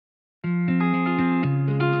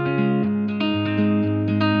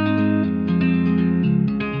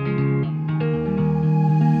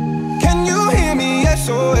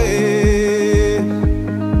SOS.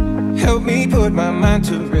 Help me put my mind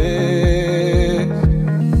to rest.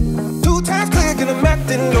 2 times click and I'm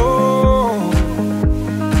acting low.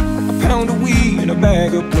 A pound of weed and a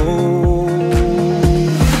bag of blow.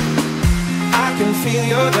 I can feel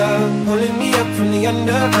your love pulling me up from the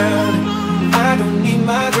underground. I don't need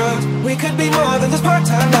my drugs. We could be more than just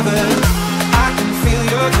part-time lovers. I can feel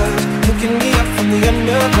your touch picking me up from the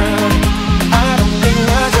underground. I don't need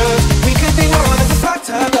my drugs. We could be more than just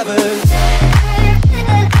part-time lovers.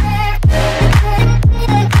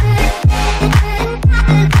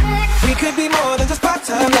 We could be more than just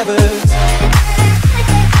part-time lovers.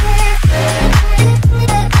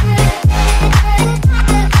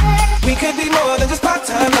 We could be more than just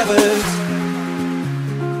part-time lovers.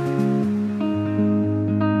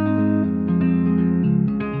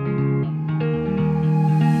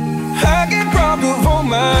 I get robbed of all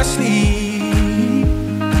my sleep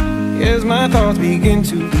as my thoughts begin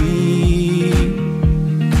to leave.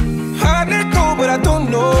 I let go but I don't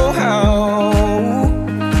know how.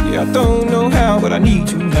 Yeah, I don't know how, but I need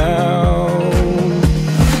you now.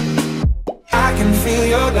 I can feel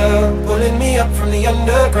your love pulling me up from the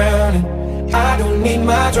underground. I don't need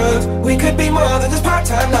my drugs. We could be more than just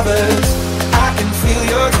part-time lovers.